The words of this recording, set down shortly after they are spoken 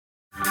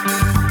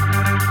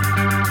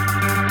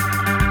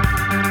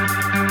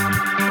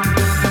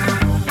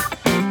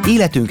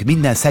Életünk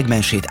minden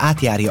szegmensét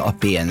átjárja a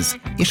pénz,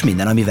 és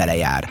minden, ami vele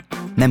jár.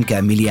 Nem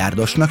kell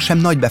milliárdosnak, sem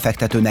nagy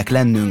befektetőnek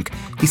lennünk,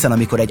 hiszen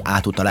amikor egy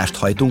átutalást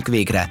hajtunk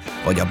végre,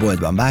 vagy a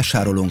boltban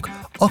vásárolunk,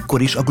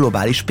 akkor is a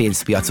globális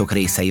pénzpiacok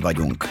részei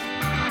vagyunk.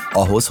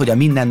 Ahhoz, hogy a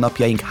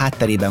mindennapjaink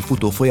hátterében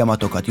futó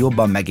folyamatokat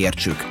jobban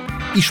megértsük,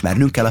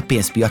 ismernünk kell a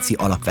pénzpiaci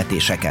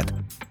alapvetéseket.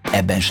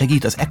 Ebben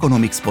segít az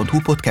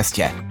economics.hu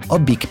podcastje, a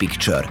Big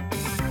Picture.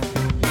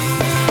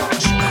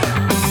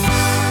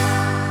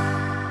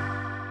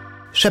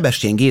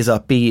 Sebestyén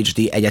Géza,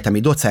 PhD egyetemi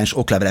docens,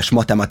 okleveles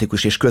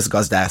matematikus és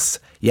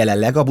közgazdász,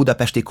 jelenleg a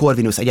budapesti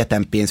Corvinus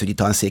Egyetem pénzügyi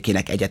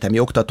tanszékének egyetemi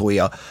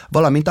oktatója,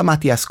 valamint a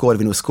Matthias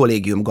Corvinus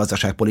Kollégium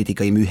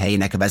gazdaságpolitikai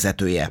műhelyének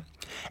vezetője.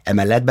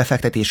 Emellett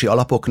befektetési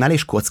alapoknál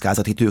és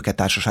kockázati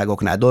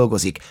tőketársaságoknál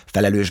dolgozik,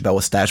 felelős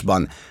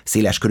beosztásban,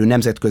 széleskörű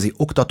nemzetközi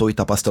oktatói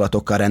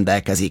tapasztalatokkal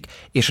rendelkezik,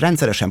 és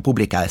rendszeresen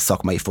publikál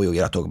szakmai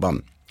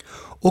folyóiratokban.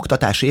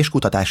 Oktatási és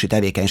kutatási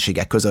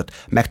tevékenységek között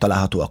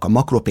megtalálhatóak a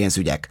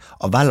makropénzügyek,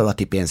 a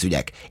vállalati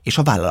pénzügyek és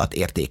a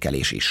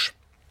vállalatértékelés is.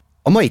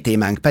 A mai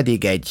témánk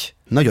pedig egy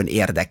nagyon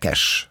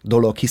érdekes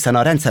dolog, hiszen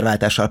a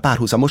rendszerváltással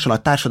párhuzamosan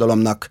a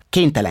társadalomnak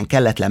kénytelen,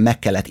 kelletlen meg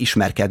kellett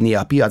ismerkednie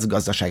a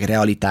piacgazdaság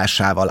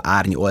realitásaival,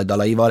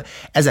 árnyoldalaival.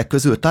 Ezek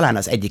közül talán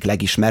az egyik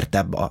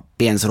legismertebb a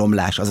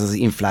pénzromlás, azaz az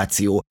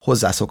infláció.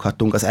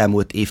 Hozzászokhattunk az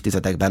elmúlt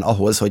évtizedekben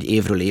ahhoz, hogy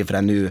évről-évre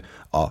nő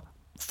a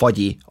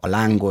fagyi, a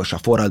lángos, a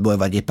forraltbor,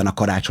 vagy éppen a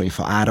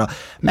karácsonyfa ára.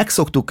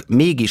 Megszoktuk,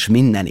 mégis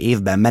minden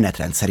évben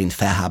menetrend szerint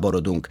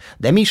felháborodunk.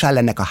 De mi is áll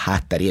ennek a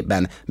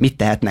hátterében? Mit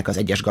tehetnek az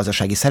egyes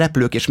gazdasági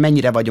szereplők, és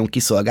mennyire vagyunk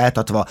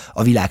kiszolgáltatva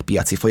a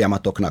világpiaci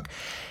folyamatoknak?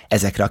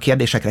 Ezekre a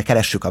kérdésekre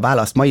keressük a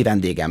választ mai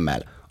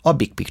vendégemmel, a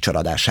Big Picture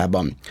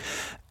adásában.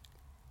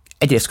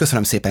 Egyrészt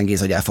köszönöm szépen,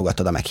 Géza, hogy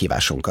elfogadtad a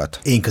meghívásunkat.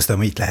 Én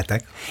köszönöm, hogy itt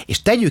lehetek.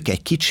 És tegyük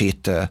egy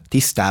kicsit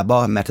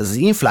tisztába, mert ez az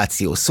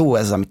infláció szó,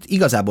 ez, amit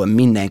igazából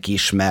mindenki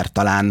ismer,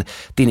 talán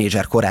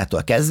tinédzser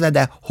korától kezdve,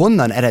 de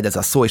honnan ered ez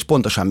a szó, és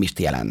pontosan mit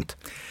jelent?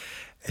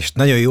 És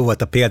nagyon jó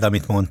volt a példa,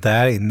 amit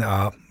mondtál. Én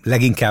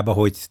leginkább,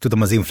 ahogy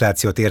tudom az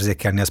inflációt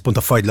érzékelni, az pont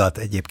a fagylat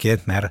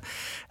egyébként, mert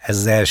ez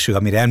az első,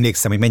 amire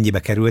emlékszem, hogy mennyibe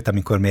került,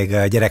 amikor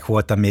még gyerek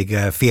voltam, még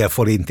fél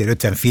forintért,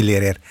 50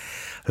 fillérért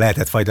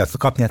lehetett fagylatot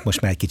kapni, hát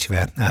most már egy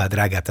kicsivel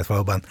drágább, tehát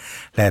valóban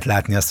lehet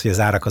látni azt, hogy az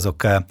árak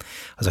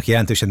azok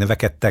jelentősen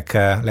növekedtek,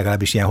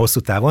 legalábbis ilyen hosszú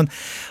távon.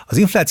 Az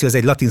infláció az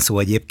egy latin szó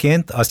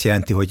egyébként, azt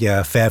jelenti, hogy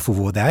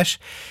felfúvódás,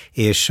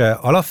 és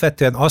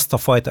alapvetően azt a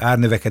fajta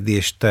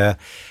árnövekedést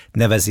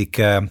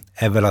nevezik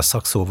ezzel a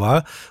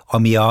szakszóval,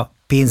 ami a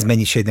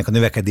pénzmennyiségnek a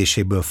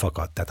növekedéséből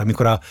fakad. Tehát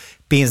amikor a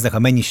pénznek a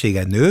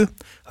mennyisége nő,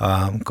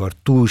 amikor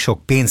túl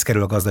sok pénz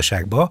kerül a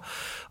gazdaságba,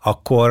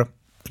 akkor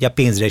ugye a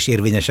pénzre is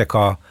érvényesek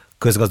a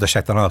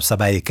közgazdaságtan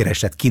alapszabályi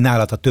kereslet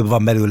kínálat, ha több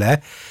van belőle,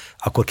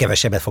 akkor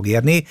kevesebbet fog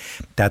érni.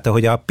 Tehát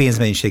ahogy a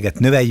pénzmennyiséget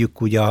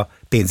növeljük, ugye a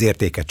pénz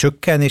értéke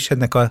csökken, és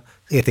ennek az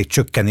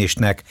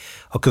értékcsökkenésnek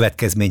a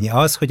következménye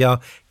az, hogy a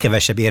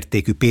kevesebb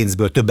értékű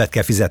pénzből többet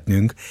kell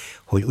fizetnünk,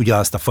 hogy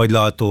ugyanazt a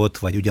fagylaltot,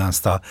 vagy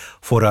ugyanazt a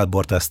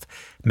forraltbort azt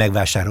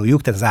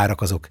megvásároljuk, tehát az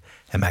árak azok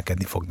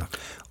emelkedni fognak.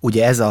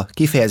 Ugye ez a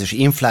kifejezés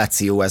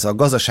infláció, ez a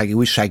gazdasági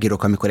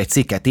újságírók, amikor egy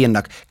cikket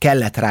írnak,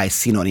 kellett rá egy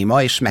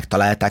szinonima, és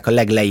megtalálták a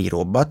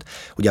legleíróbbat,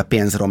 ugye a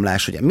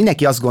pénzromlás. Ugye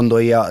mindenki azt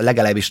gondolja,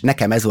 legalábbis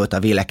nekem ez volt a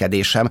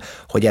vélekedésem,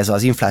 hogy ez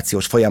az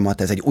inflációs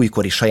folyamat, ez egy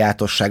újkori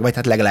sajátosság, vagy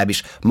hát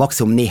legalábbis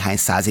maximum néhány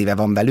száz éve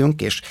van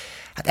velünk, és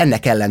hát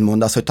ennek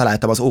ellentmond az, hogy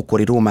találtam az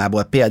ókori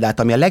Rómából példát,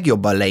 ami a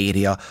legjobban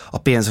leírja a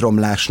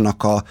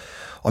pénzromlásnak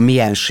a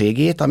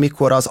mienségét,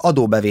 amikor az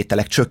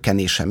adóbevételek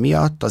csökkenése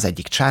miatt az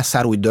egyik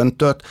császár úgy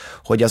döntött,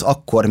 hogy az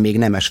akkor még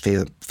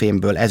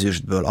nemesfémből,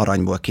 ezüstből,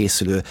 aranyból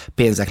készülő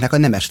pénzeknek a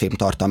nemesfém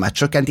tartalmát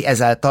csökkenti,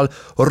 ezáltal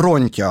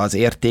rontja az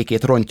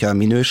értékét, rontja a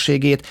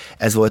minőségét.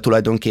 Ez volt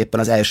tulajdonképpen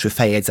az első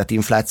feljegyzett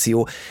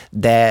infláció,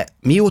 de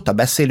mióta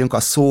beszélünk a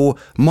szó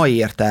mai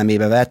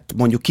értelmébe vett,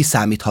 mondjuk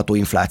kiszámítható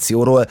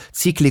inflációról,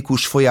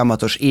 ciklikus,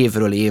 folyamatos,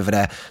 évről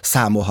évre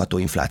számolható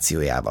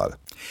inflációjával.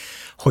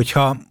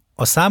 Hogyha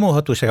a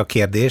számolhatóság a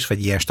kérdés,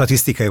 vagy ilyen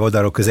statisztikai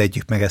oldalról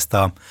közeljük meg ezt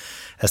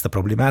a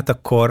problémát,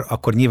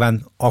 akkor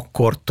nyilván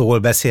akkortól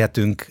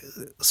beszélhetünk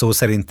szó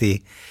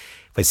szerinti,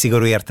 vagy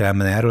szigorú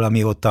értelemben erről,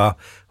 amióta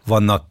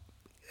vannak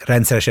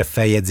rendszeresebb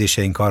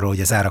feljegyzéseink arról,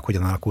 hogy az árak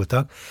hogyan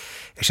alakultak,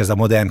 és ez a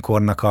modern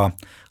kornak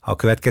a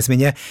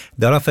következménye,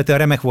 de alapvetően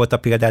remek volt a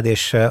példád,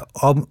 és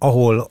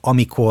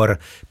amikor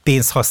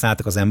pénzt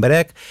használtak az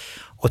emberek,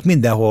 ott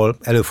mindenhol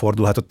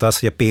előfordulhatott az,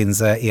 hogy a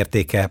pénz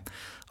értéke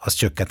az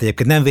csökkent.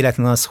 Egyébként nem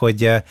véletlen az, hogy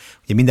ugye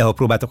mindenhol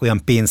próbáltak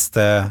olyan pénzt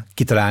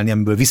kitalálni,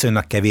 amiből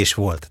viszonylag kevés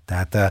volt.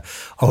 Tehát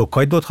ahol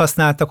kagylót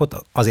használtak,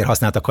 ott azért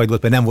használtak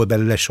kagylót, mert nem volt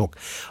belőle sok.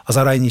 Az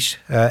arany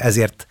is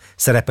ezért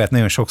szerepelt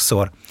nagyon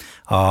sokszor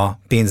a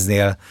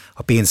pénznél,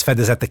 a pénz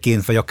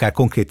fedezeteként, vagy akár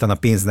konkrétan a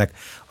pénznek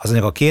az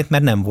anyagaként,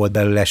 mert nem volt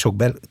belőle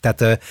sok,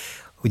 tehát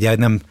ugye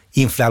nem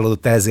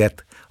inflálódott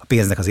ezért a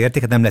pénznek az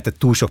értéke, nem lehetett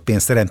túl sok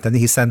pénzt teremteni,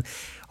 hiszen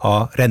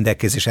a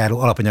rendelkezés álló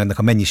alapanyagnak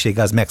a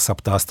mennyisége az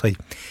megszabta azt, hogy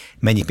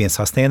mennyi pénzt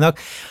használjanak.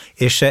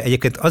 És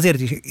egyébként azért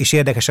is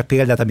érdekes a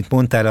példát, amit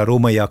mondtál a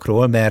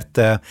rómaiakról, mert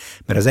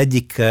az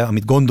egyik,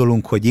 amit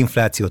gondolunk, hogy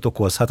inflációt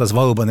okozhat, az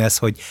valóban ez,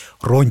 hogy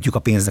rontjuk a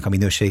pénznek a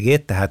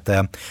minőségét,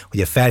 tehát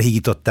ugye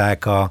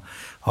felhígították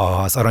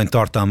az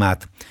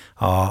aranytartalmát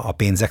a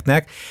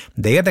pénzeknek,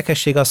 de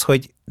érdekesség az,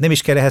 hogy nem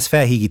is kell ehhez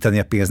felhígítani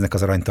a pénznek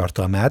az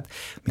aranytartalmát.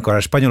 Mikor a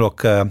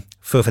spanyolok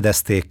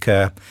felfedezték,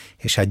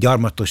 és hát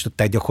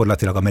gyarmatosították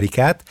gyakorlatilag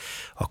Amerikát,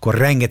 akkor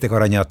rengeteg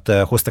aranyat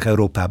hoztak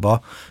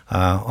Európába,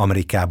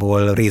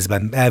 Amerikából,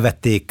 részben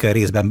elvették,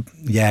 részben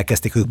ugye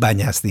elkezdték ők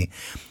bányászni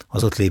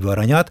az ott lévő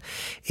aranyat,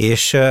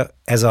 és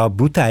ez a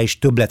brutális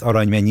többlet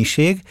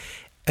aranymennyiség,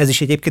 ez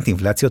is egyébként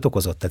inflációt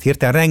okozott. Tehát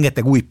hirtelen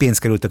rengeteg új pénz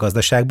került a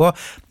gazdaságba,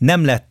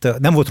 nem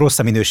volt rossz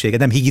a minősége,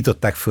 nem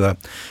higították föl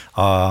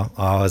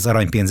az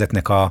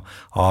aranypénzeknek a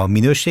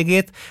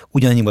minőségét,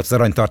 ugyanannyi volt az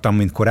aranytartalma,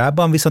 mint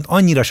korábban, viszont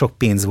annyira sok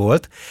pénz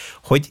volt,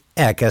 hogy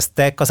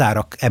elkezdtek az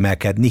árak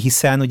emelkedni,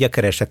 hiszen ugye a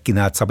kereslet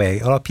kínált szabályai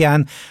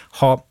alapján,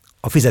 ha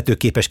a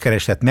fizetőképes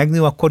kereslet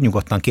megnő, akkor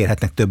nyugodtan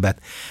kérhetnek többet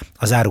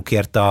az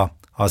árukért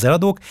az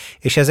eladók,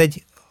 és ez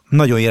egy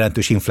nagyon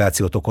jelentős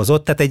inflációt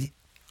okozott, tehát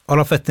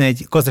alapvetően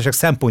egy gazdaság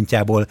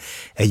szempontjából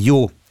egy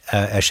jó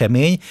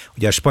esemény.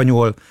 Ugye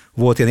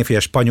volt ilyen, hogy a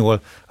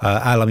spanyol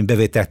állami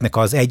bevételeknek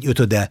az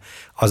 1/5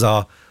 az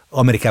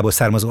Amerikából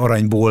származó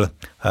aranyból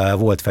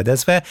volt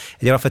fedezve.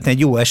 Egy alapvetően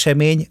egy jó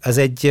esemény, ez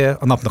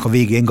a napnak a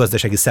végén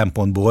gazdasági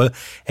szempontból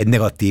egy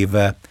negatív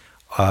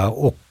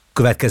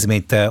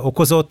következményt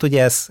okozott,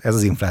 ugye ez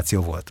az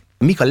infláció volt.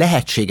 Mik a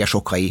lehetséges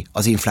okai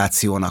az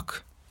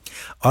inflációnak?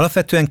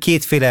 Alapvetően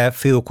kétféle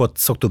fő okot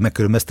szoktuk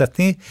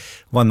megkülönböztetni,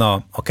 van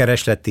a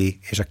keresleti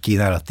és a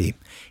kínálati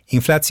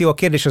infláció. A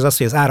kérdés az,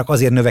 hogy az árak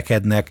azért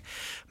növekednek,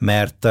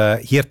 mert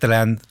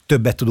hirtelen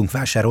többet tudunk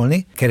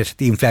vásárolni. A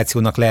keresleti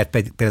inflációnak lehet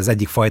például az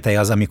egyik fajtája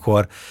az,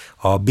 amikor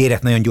a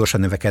bérek nagyon gyorsan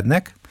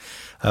növekednek,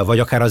 vagy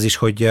akár az is,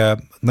 hogy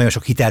nagyon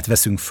sok hitelt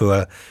veszünk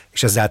föl,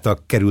 és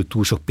ezáltal kerül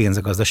túl sok pénz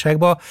a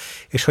gazdaságba,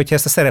 és hogyha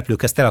ezt a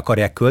szereplők el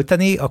akarják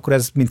költeni, akkor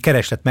ez mint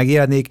kereslet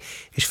megjelenik,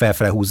 és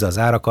felfele húzza az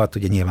árakat,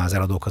 ugye nyilván az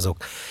eladók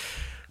azok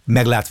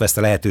meglátva ezt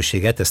a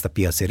lehetőséget, ezt a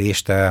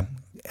piacérést,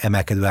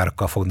 emelkedő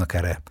árakkal fognak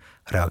erre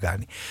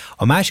reagálni.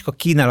 A másik a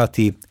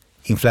kínálati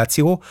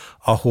infláció,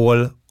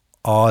 ahol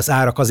az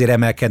árak azért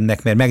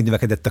emelkednek, mert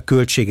megnövekedett a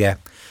költsége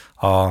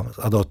az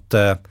adott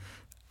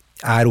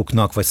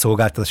áruknak vagy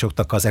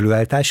szolgáltatásoknak az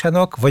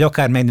előállításának, vagy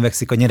akár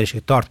megnövekszik a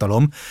nyereség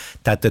tartalom,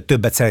 tehát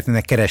többet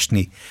szeretnének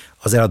keresni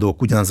az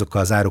eladók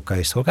ugyanazokkal az árukkal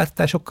és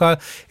szolgáltatásokkal,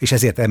 és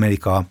ezért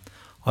emelik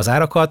az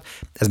árakat,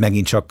 ez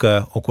megint csak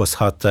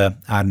okozhat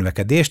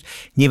árnövekedést.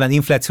 Nyilván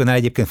inflációnál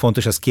egyébként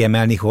fontos azt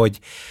kiemelni, hogy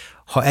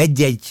ha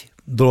egy-egy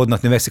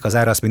dolognak növekszik az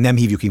ára, azt még nem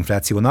hívjuk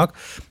inflációnak.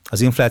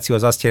 Az infláció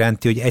az azt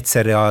jelenti, hogy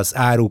egyszerre az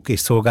áruk és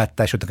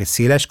szolgáltatásoknak egy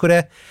széles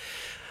köre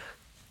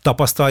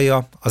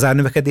tapasztalja az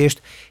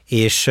árnövekedést,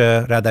 és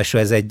ráadásul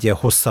ez egy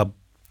hosszabb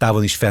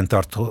távon is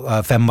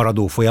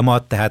fennmaradó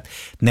folyamat, tehát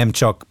nem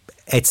csak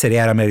egyszeri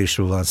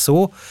áremelésről van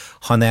szó,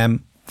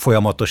 hanem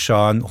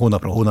folyamatosan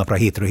hónapra,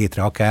 hétről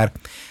hétre akár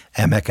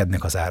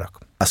emelkednek az árak.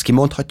 Azt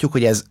kimondhatjuk,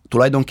 hogy ez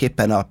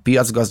tulajdonképpen a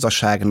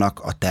piacgazdaságnak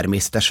a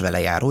természetes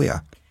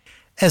velejárója?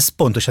 Ez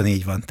pontosan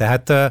így van.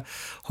 Tehát,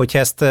 hogyha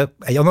ezt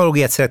egy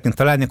analógiát szeretnénk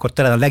találni, akkor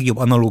talán a legjobb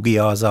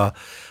analógia az a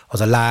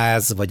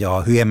láz, vagy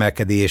a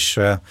hőemelkedés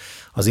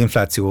az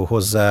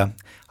inflációhoz.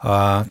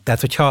 Tehát,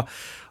 hogyha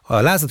a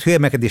lázat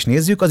hőemelkedést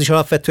nézzük, az is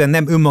alapvetően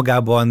nem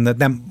önmagában,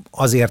 nem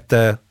azért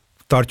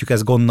tartjuk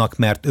ezt gondnak,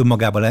 mert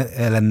önmagában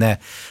lenne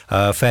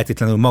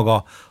feltétlenül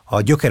maga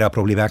a gyökere a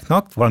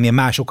problémáknak, valamilyen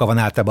más oka van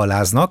általában a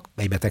láznak,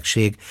 egy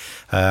betegség,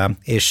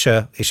 és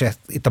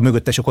itt a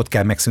mögöttes okot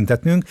kell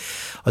megszüntetnünk.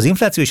 Az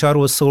infláció is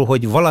arról szól,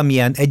 hogy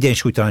valamilyen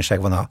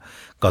egyensúlytalanság van a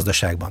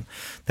gazdaságban.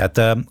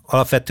 Tehát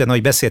alapvetően,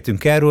 ahogy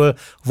beszéltünk erről,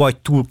 vagy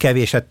túl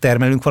kevéset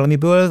termelünk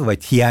valamiből,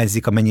 vagy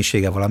hiányzik a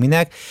mennyisége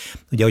valaminek.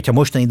 Ugye, hogyha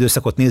mostani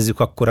időszakot nézzük,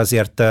 akkor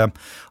azért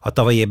a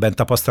tavalyi évben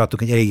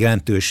tapasztaltunk egy elég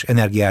jelentős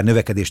energiaár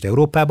növekedést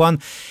Európában.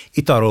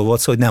 Itt arról volt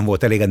szó, hogy nem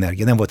volt elég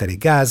energia, nem volt elég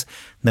gáz,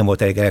 nem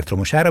volt elég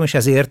elektromos áram, és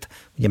ezért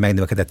ugye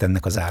megnövekedett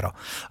ennek az ára.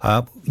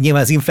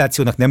 Nyilván az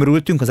inflációnak nem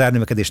örültünk, az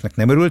árnövekedésnek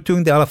nem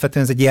örültünk, de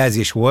alapvetően ez egy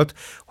jelzés volt,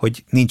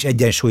 hogy nincs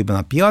egyensúlyban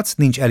a piac,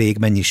 nincs elég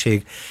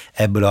mennyiség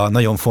ebből a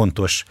nagyon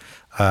fontos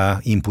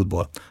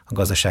inputból a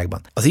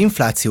gazdaságban. Az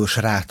inflációs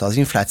ráta, az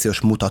inflációs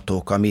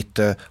mutatók,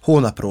 amit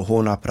hónapról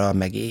hónapra,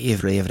 meg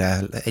évről évre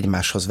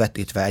egymáshoz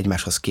vetítve,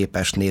 egymáshoz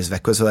képest nézve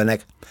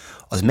közölnek,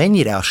 az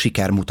mennyire a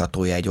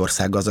sikermutatója egy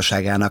ország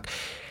gazdaságának?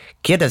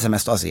 Kérdezem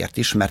ezt azért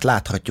is, mert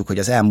láthatjuk, hogy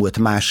az elmúlt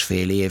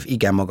másfél év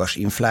igen magas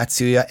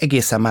inflációja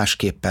egészen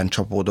másképpen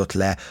csapódott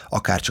le,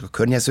 akár csak a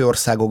környező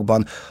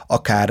országokban,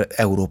 akár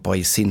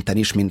európai szinten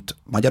is, mint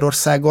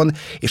Magyarországon,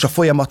 és a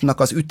folyamatnak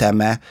az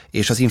üteme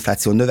és az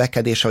infláció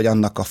növekedése, vagy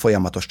annak a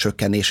folyamatos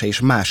csökkenése is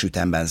más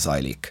ütemben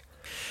zajlik.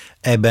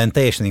 Ebben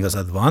teljesen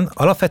igazad van.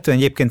 Alapvetően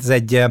egyébként ez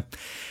egy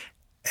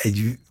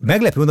egy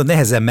meglepő módon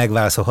nehezen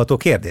megválaszolható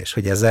kérdés,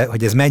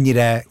 hogy ez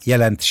mennyire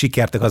jelent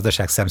sikert a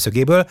gazdaság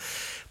szemszögéből.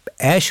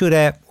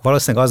 Elsőre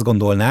valószínűleg azt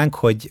gondolnánk,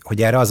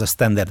 hogy erre az a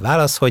standard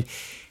válasz, hogy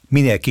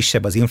minél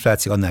kisebb az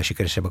infláció, annál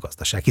sikeresebb a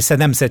gazdaság. Hiszen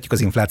nem szeretjük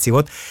az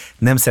inflációt,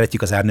 nem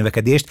szeretjük az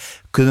árnövekedést,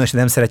 különösen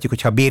nem szeretjük,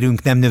 hogyha a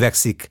bérünk nem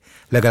növekszik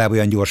legalább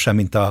olyan gyorsan,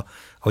 mint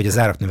ahogy az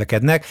árak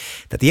növekednek.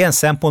 Tehát ilyen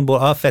szempontból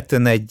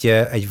alapvetően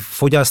egy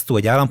fogyasztó,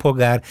 egy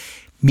állampolgár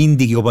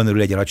mindig jobban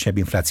örül egy alacsonyabb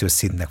inflációs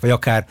szintnek, vagy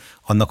akár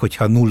annak,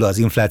 hogyha nulla az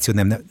infláció,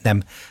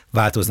 nem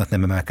változnak,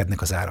 nem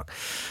emelkednek az árak.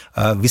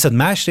 Viszont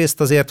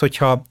másrészt azért,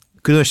 hogyha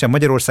különösen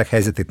Magyarország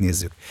helyzetét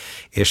nézzük,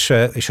 és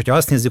hogyha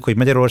azt nézzük, hogy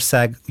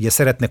Magyarország ugye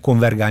szeretne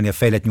konvergálni a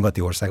fejlett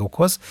nyugati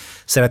országokhoz,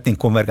 szeretnénk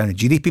konvergálni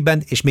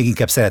GDP-ben, és még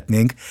inkább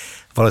szeretnénk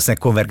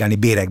valószínűleg konvergálni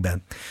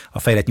bérekben a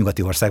fejlett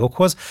nyugati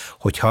országokhoz,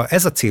 hogyha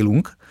ez a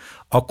célunk,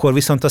 akkor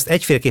viszont azt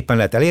egyféleképpen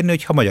lehet elérni,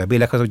 hogyha a magyar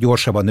bérek azok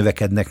gyorsabban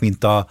növekednek,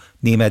 mint a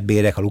német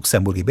bérek, a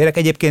luxemburgi bérek.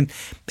 Egyébként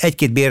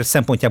egy-két bér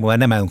szempontjából már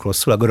nem állunk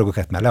rosszul, a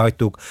görögöket már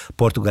lehagytuk,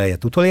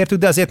 Portugáliát utolértük,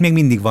 de azért még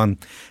mindig van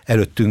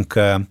előttünk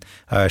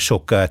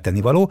sok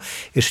tennivaló.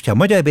 És hogyha a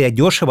magyar bérek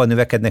gyorsabban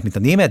növekednek, mint a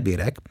német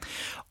bérek,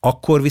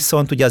 akkor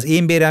viszont ugye az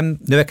én bérem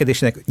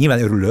növekedésének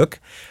nyilván örülök,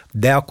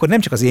 de akkor nem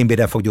csak az én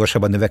bérem fog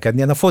gyorsabban növekedni,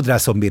 hanem a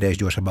fodrászom bére is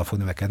gyorsabban fog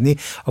növekedni,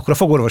 akkor a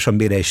fogorvosom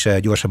bére is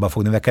gyorsabban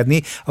fog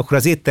növekedni, akkor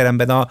az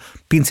étteremben a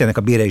pincének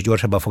a bére is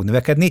gyorsabban fog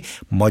növekedni.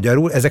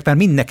 Magyarul ezek már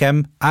mind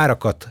nekem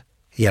árakat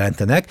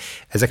jelentenek,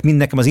 ezek mind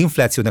nekem az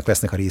inflációnak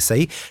lesznek a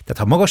részei, tehát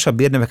ha magasabb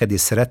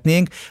bérnövekedést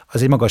szeretnénk,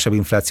 az egy magasabb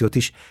inflációt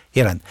is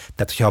jelent.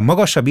 Tehát, hogyha a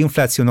magasabb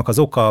inflációnak az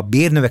oka a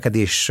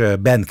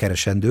bérnövekedésben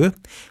keresendő,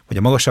 vagy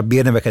a magasabb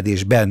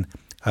bérnövekedésben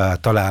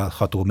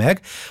található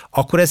meg,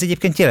 akkor ez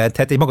egyébként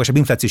jelenthet, egy magasabb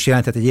infláció is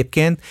jelenthet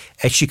egyébként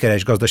egy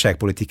sikeres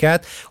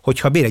gazdaságpolitikát,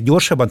 hogyha a bérek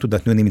gyorsabban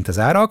tudnak nőni, mint az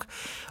árak,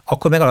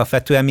 akkor meg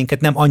alapvetően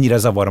minket nem annyira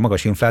zavar a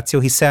magas infláció,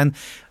 hiszen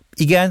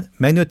igen,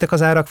 megnőttek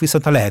az árak,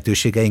 viszont a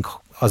lehetőségeink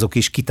azok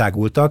is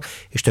kitágultak,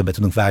 és többet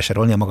tudunk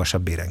vásárolni a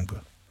magasabb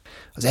bérenkből.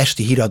 Az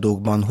esti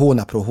híradókban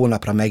hónapról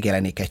hónapra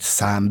megjelenik egy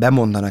szám,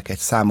 bemondanak egy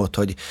számot,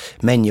 hogy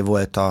mennyi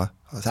volt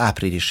az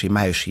áprilisi,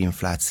 májusi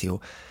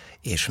infláció.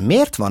 És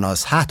miért van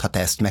az, ha te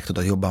ezt meg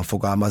tudod jobban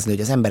fogalmazni,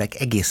 hogy az emberek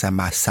egészen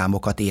más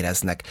számokat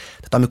éreznek.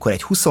 Tehát amikor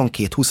egy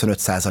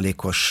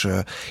 22-25%-os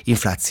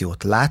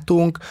inflációt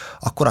látunk,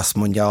 akkor azt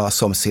mondja a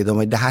szomszédom,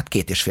 hogy de hát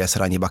 2,5-szer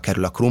annyiba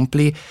kerül a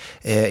krumpli,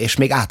 és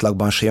még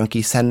átlagban se jön ki,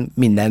 hiszen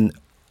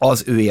minden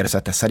az ő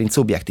érzete szerint,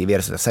 szubjektív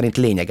érzete szerint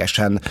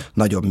lényegesen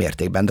nagyobb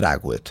mértékben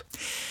drágult.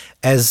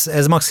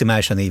 Ez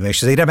maximálisan így van,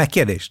 és ez egy remek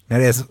kérdés,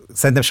 mert ez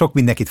szerintem sok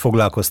mindenkit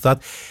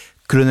foglalkoztat,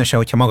 különösen,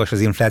 hogyha magas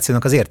az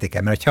inflációnak az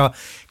értéke. Mert hogyha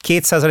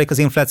 2% az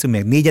infláció,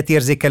 még 4-et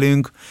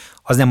érzékelünk,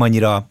 az nem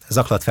annyira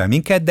zaklat fel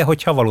minket, de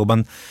hogyha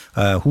valóban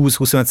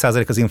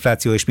 20-25% az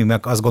infláció, és mi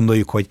meg azt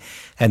gondoljuk, hogy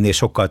ennél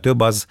sokkal több,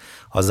 az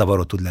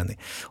zavaró tud lenni.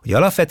 Ugye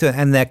alapvetően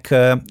ennek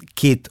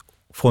két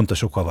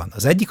fontos oka van.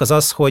 Az egyik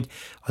az, hogy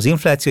az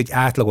infláció egy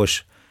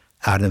átlagos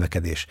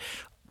árnövekedés.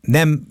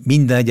 Nem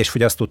minden egyes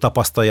fogyasztó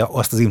tapasztalja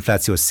azt az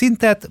inflációs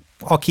szintet,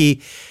 aki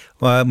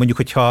mondjuk,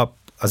 hogyha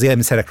az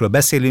élelmiszerekről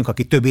beszélünk,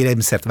 aki több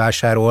élelmiszert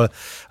vásárol,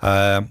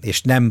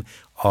 és nem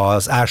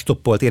az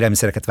árstoppolt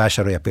élelmiszereket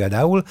vásárolja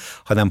például,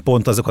 hanem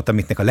pont azokat,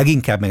 amiknek a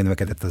leginkább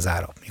megnövekedett az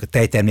ára. Mondjuk a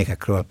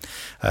tejtermékekről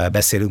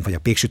beszélünk, vagy a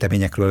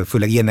péksüteményekről,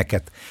 főleg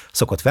ilyeneket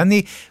szokott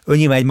venni, ő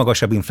nyilván egy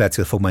magasabb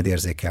inflációt fog majd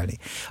érzékelni.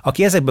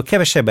 Aki ezekből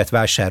kevesebbet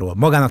vásárol,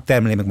 magának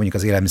termeli meg mondjuk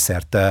az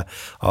élelmiszert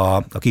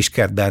a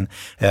kiskertben,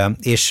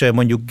 és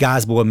mondjuk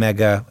gázból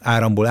meg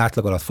áramból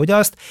átlag alatt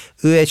fogyaszt,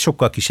 ő egy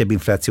sokkal kisebb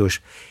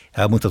inflációs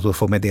mutatót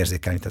fog majd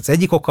érzékelni. Tehát az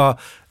egyik oka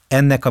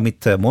ennek,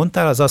 amit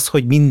mondtál, az,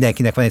 hogy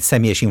mindenkinek van egy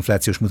személyes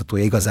inflációs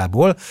mutatója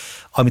igazából,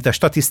 amit a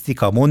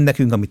statisztika mond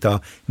nekünk, amit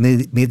a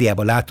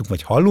médiában látunk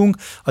vagy hallunk,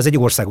 az egy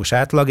országos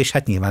átlag, és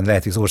hát nyilván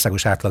lehet, hogy az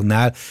országos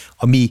átlagnál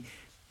a mi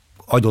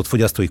adott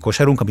fogyasztói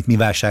kosarunk, amit mi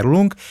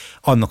vásárolunk,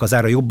 annak az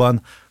ára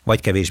jobban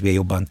vagy kevésbé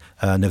jobban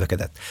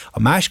növekedett. A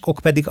másik ok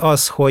pedig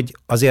az, hogy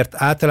azért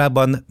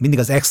általában mindig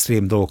az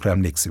extrém dolgokra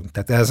emlékszünk.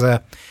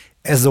 Tehát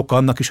ez oka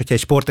annak is, hogyha egy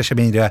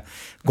sporteseményre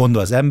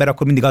gondol az ember,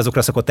 akkor mindig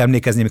azokra szokott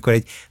emlékezni, mikor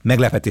egy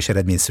meglepetés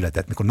eredmény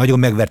született, mikor nagyon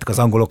megvertek az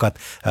angolokat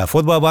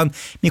fotballban,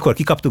 mikor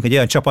kikaptunk egy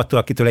olyan csapattól,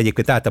 akitől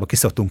egyébként általában ki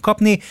szoktunk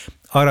kapni,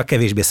 arra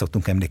kevésbé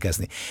szoktunk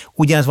emlékezni.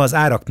 Ugyanez van az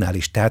áraknál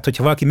is, tehát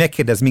hogyha valaki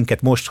megkérdez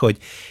minket most, hogy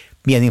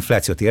milyen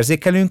inflációt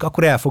érzékelünk,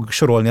 akkor el fog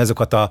sorolni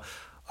azokat a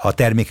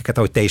termékeket,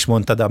 ahogy te is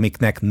mondtad,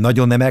 amiknek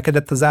nagyon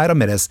emelkedett az ára,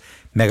 mert ez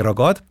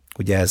megragad,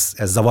 ugye ez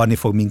zavarni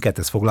fog minket,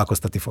 ez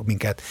foglalkoztatni fog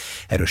minket,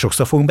 erről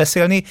sokszor fogunk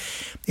beszélni,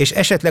 és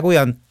esetleg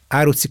olyan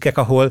árucikkek,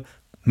 ahol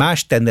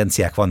más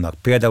tendenciák vannak.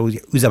 Például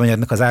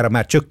üzemanyagnak az ára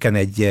már csökken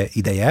egy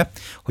ideje,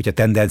 hogyha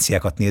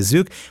tendenciákat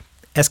nézzük,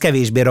 ez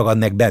kevésbé ragad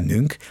meg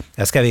bennünk,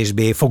 ez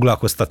kevésbé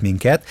foglalkoztat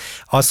minket.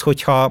 Az,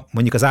 hogyha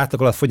mondjuk az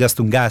átlag alatt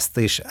fogyasztunk gázt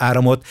és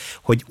áramot,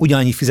 hogy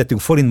ugyanannyi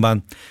fizetünk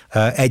forintban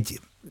egy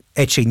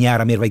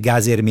egységnyára mér, vagy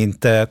gázér,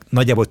 mint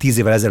nagyjából 10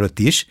 évvel ezelőtt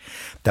is.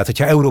 Tehát,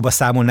 hogyha euróba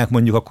számolnák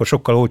mondjuk, akkor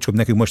sokkal olcsóbb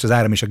nekünk most az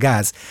áram és a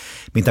gáz,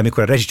 mint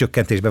amikor a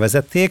rezsicsökkentést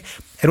bevezették.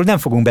 Erről nem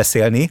fogunk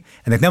beszélni,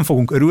 ennek nem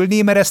fogunk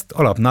örülni, mert ezt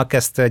alapnak,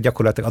 ezt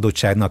gyakorlatilag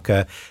adottságnak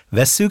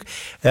vesszük.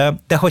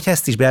 De hogyha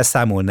ezt is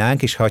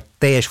beleszámolnánk, és ha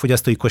teljes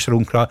fogyasztói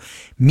kosarunkra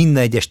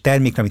minden egyes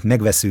termékre, amit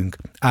megveszünk,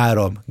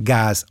 áram,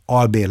 gáz,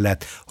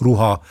 albérlet,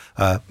 ruha,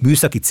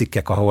 műszaki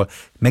cikkek, ahol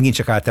megint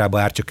csak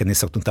általában árcsökkenést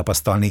szoktunk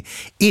tapasztalni,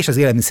 és az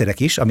élelmiszerek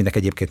is, aminek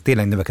egyébként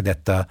tényleg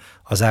növekedett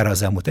az ára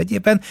az elmúlt egy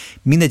évben,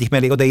 mindegyik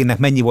mellé odaírnak,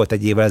 mennyi volt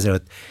egy évvel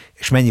ezelőtt,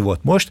 és mennyi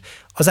volt most,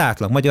 az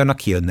átlag magyarnak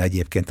kijönne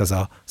egyébként az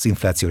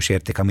inflációs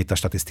érték, amit a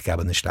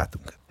statisztikában is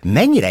látunk.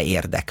 Mennyire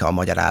érdeke a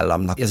magyar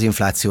államnak az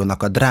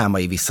inflációnak a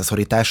drámai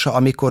visszaszorítása,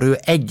 amikor ő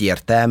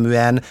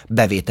egyértelműen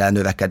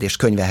bevételnövekedést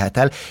könyvelhet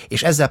el,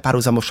 és ezzel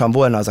párhuzamosan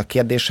volna az a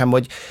kérdésem,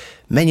 hogy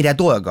mennyire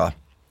dolga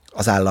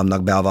az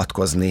államnak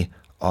beavatkozni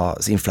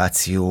az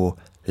infláció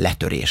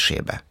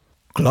letörésébe?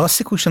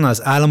 Klasszikusan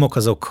az államok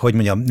azok, hogy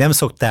mondjam, nem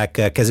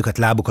szokták kezüket,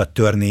 lábukat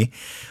törni,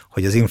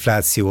 hogy az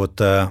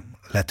inflációt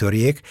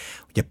letörjék.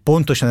 Ugye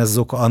pontosan ez az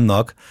oka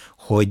annak,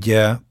 hogy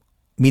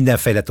minden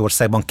fejlett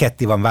országban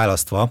ketté van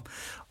választva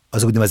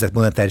az úgynevezett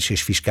monetáris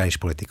és fiskális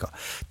politika.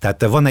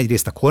 Tehát van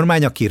egyrészt a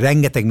kormány, aki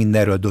rengeteg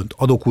mindenről dönt,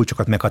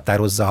 adókulcsokat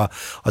meghatározza,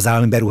 az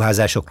állami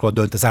beruházásokról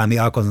dönt, az állami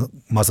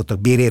alkalmazottak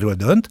béréről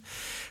dönt,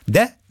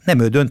 de nem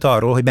ő dönt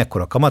arról, hogy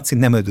mekkora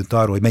kamatszint, nem ő dönt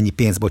arról, hogy mennyi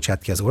pénzt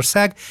bocsát ki az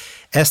ország.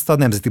 Ezt a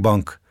Nemzeti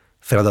Bank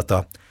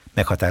feladata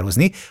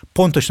meghatározni.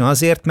 Pontosan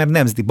azért, mert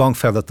Nemzeti Bank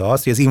feladata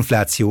az, hogy az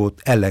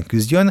inflációt ellen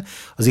küzdjön,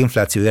 az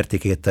infláció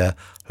értékét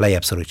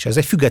lejjebb szorítsa. Ez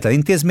egy független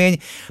intézmény,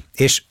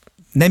 és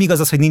nem igaz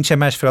az, hogy nincsen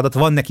más feladata,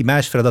 van neki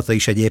más feladata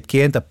is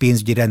egyébként, a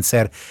pénzügyi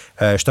rendszer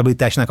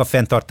stabilitásának a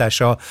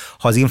fenntartása,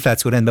 ha az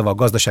infláció rendben van, a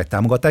gazdaság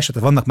támogatása,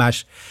 tehát vannak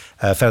más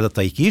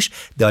feladataik is,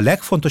 de a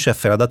legfontosabb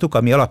feladatuk,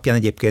 ami alapján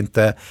egyébként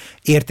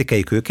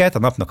értékeljük őket a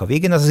napnak a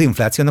végén, az az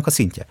inflációnak a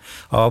szintje.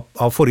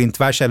 A forint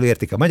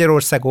vásárlóértéke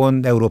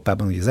Magyarországon,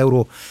 Európában ugye az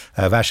euró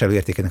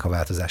vásárlóértékének a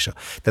változása.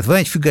 Tehát van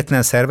egy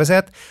független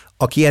szervezet,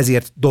 aki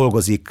ezért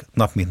dolgozik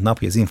nap mint nap,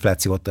 hogy az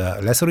inflációt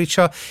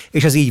leszorítsa,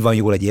 és ez így van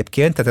jól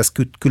egyébként, tehát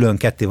ez külön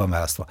ketté van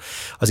választva.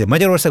 Azért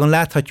Magyarországon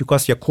láthatjuk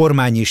azt, hogy a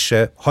kormány is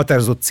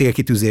határozott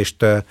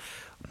célkitűzést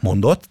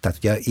mondott, tehát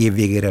ugye év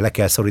végére le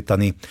kell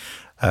szorítani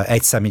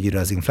egy számjegyűre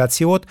az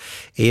inflációt,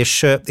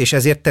 és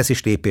ezért tesz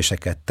is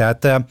lépéseket.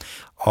 Tehát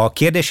a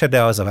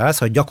kérdésedre az a válasz,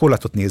 hogy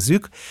gyakorlatot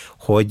nézzük,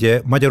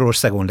 hogy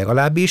Magyarországon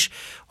legalábbis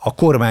a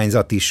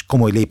kormányzat is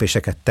komoly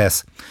lépéseket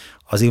tesz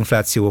az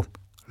infláció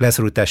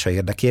leszorítása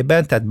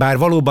érdekében, tehát bár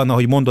valóban,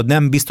 ahogy mondod,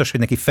 nem biztos, hogy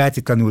neki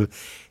feltétlenül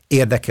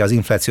érdeke az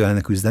infláció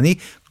ellen küzdeni,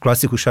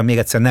 klasszikusan még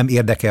egyszer nem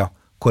érdeke a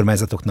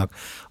kormányzatoknak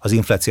az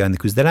infláció elleni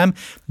küzdelem,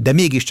 de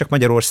mégiscsak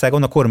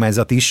Magyarországon a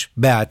kormányzat is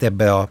beállt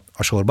ebbe a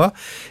sorba,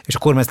 és a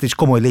kormányzat is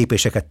komoly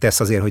lépéseket tesz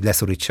azért, hogy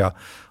leszorítsa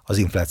az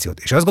inflációt.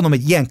 És azt gondolom,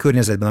 hogy ilyen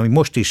környezetben, ami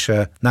most is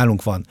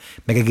nálunk van,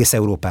 meg egész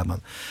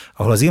Európában,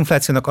 ahol az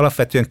inflációnak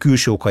alapvetően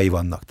külső okai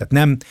vannak, tehát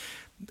nem.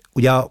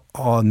 Ugye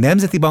a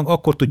Nemzeti Bank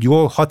akkor tud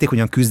jól,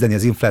 hatékonyan küzdeni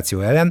az infláció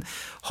ellen,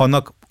 ha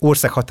annak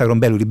országhatáron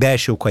belüli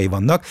belső okai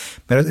vannak,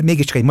 mert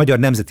mégiscsak egy magyar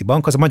nemzeti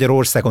bank, az a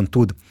Magyarországon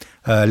tud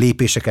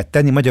lépéseket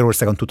tenni,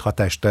 Magyarországon tud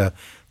hatást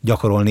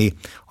gyakorolni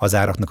az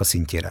áraknak a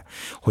szintjére.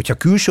 Hogyha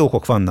külső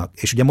okok vannak,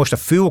 és ugye most a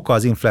fő oka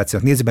az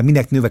inflációnak, nézzük be,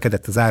 minek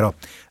növekedett az ára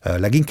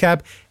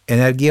leginkább,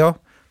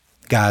 energia,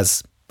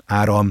 gáz,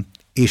 áram,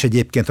 és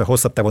egyébként, ha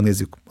hosszabb távon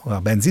nézzük, a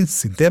benzin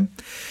szintén,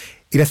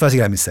 illetve az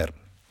élelmiszer.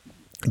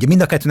 Ugye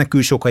mind a kettőnek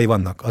külső okai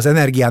vannak. Az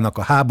energiának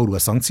a háború, a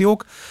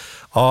szankciók,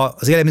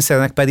 az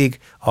élelmiszernek pedig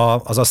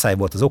az asszály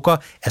volt az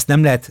oka. Ezt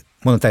nem lehet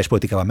monetáris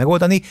politikával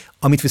megoldani,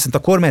 amit viszont a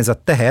kormányzat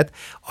tehet,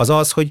 az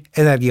az, hogy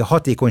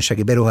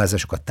energiahatékonysági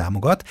beruházásokat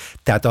támogat,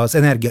 tehát az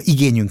energia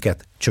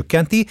igényünket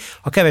csökkenti.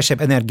 Ha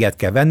kevesebb energiát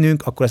kell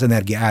vennünk, akkor az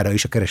energia ára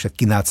is a kereslet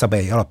kínálat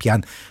szabályai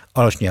alapján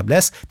alacsonyabb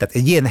lesz. Tehát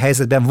egy ilyen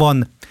helyzetben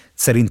van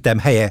szerintem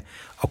helye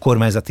a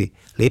kormányzati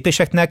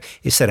lépéseknek,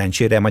 és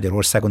szerencsére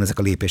Magyarországon ezek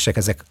a lépések,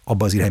 ezek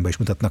abba az irányba is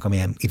mutatnak,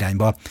 amilyen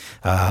irányba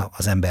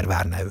az ember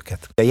várná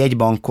őket. A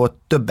jegybankot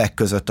többek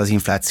között az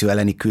infláció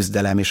elleni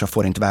küzdelem és a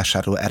forint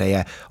vásárló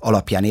ereje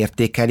alapján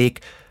értékelik.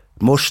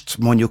 Most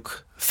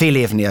mondjuk fél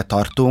évnél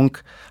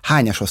tartunk,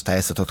 hányas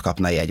osztályzatot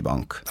kapna a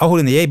jegybank? Ahol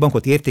én a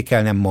jegybankot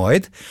értékelnem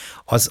majd,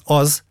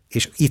 az,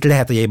 és itt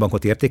lehet a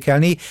jegybankot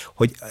értékelni,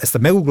 hogy ezt a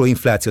megugró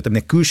inflációt,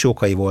 aminek külső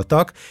okai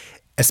voltak,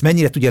 ezt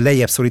mennyire tudja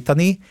lejjebb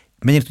szorítani,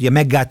 mennyire tudja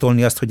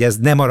meggátolni azt, hogy ez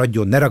ne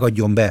maradjon, ne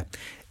ragadjon be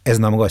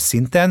ezen a magas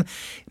szinten.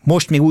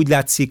 Most még úgy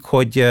látszik,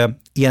 hogy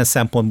ilyen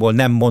szempontból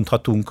nem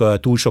mondhatunk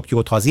túl sok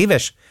jót, ha az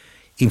éves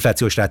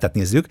inflációs rátát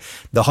nézzük,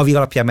 de a havi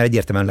alapján már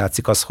egyértelműen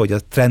látszik az, hogy a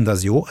trend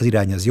az jó, az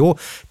irány az jó.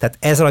 Tehát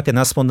ez alapján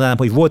azt mondanám,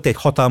 hogy volt egy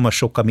hatalmas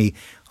sok,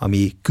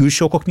 ami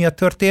külső okok miatt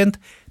történt,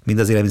 mind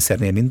az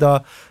élelmiszernél, mind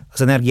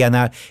az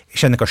energiánál,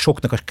 és ennek a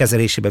soknak a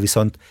kezelésébe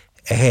viszont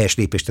helyes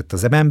lépést tett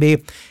az MNB,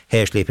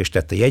 helyes lépést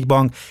tett a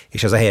jegybank,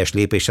 és ez a helyes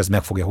lépés ez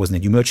meg fogja hozni a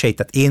gyümölcseit.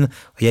 Tehát én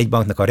a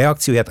jegybanknak a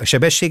reakcióját, a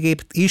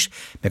sebességét is,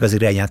 meg az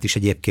irányát is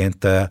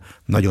egyébként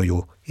nagyon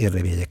jó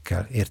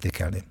érvényekkel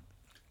értékelném.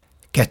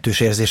 Kettős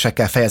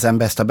érzésekkel fejezem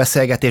be ezt a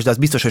beszélgetést, de az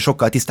biztos, hogy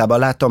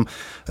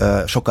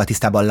sokkal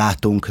tisztábban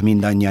látunk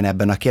mindannyian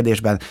ebben a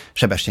kérdésben.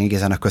 Sebestyén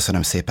Gézának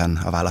köszönöm szépen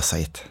a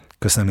válaszait.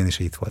 Köszönöm én is,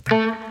 hogy itt voltam.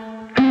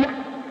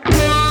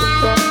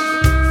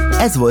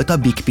 Ez volt a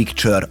Big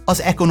Picture,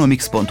 az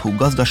economics.hu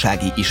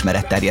gazdasági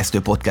ismeretterjesztő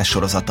podcast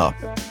sorozata.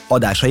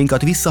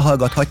 Adásainkat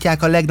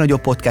visszahallgathatják a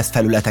legnagyobb podcast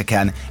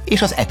felületeken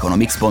és az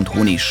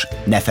economics.hu-n is.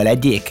 Ne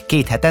feledjék,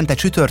 2 hetente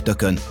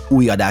csütörtökön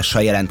új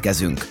adással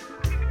jelentkezünk.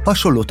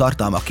 Hasonló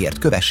tartalmakért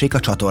kövessék a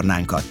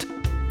csatornánkat.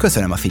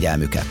 Köszönöm a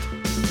figyelmüket!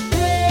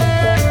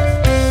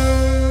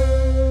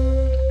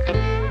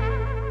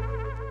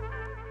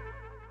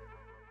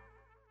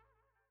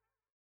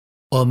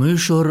 A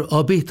műsor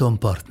a Béton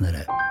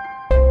partnere.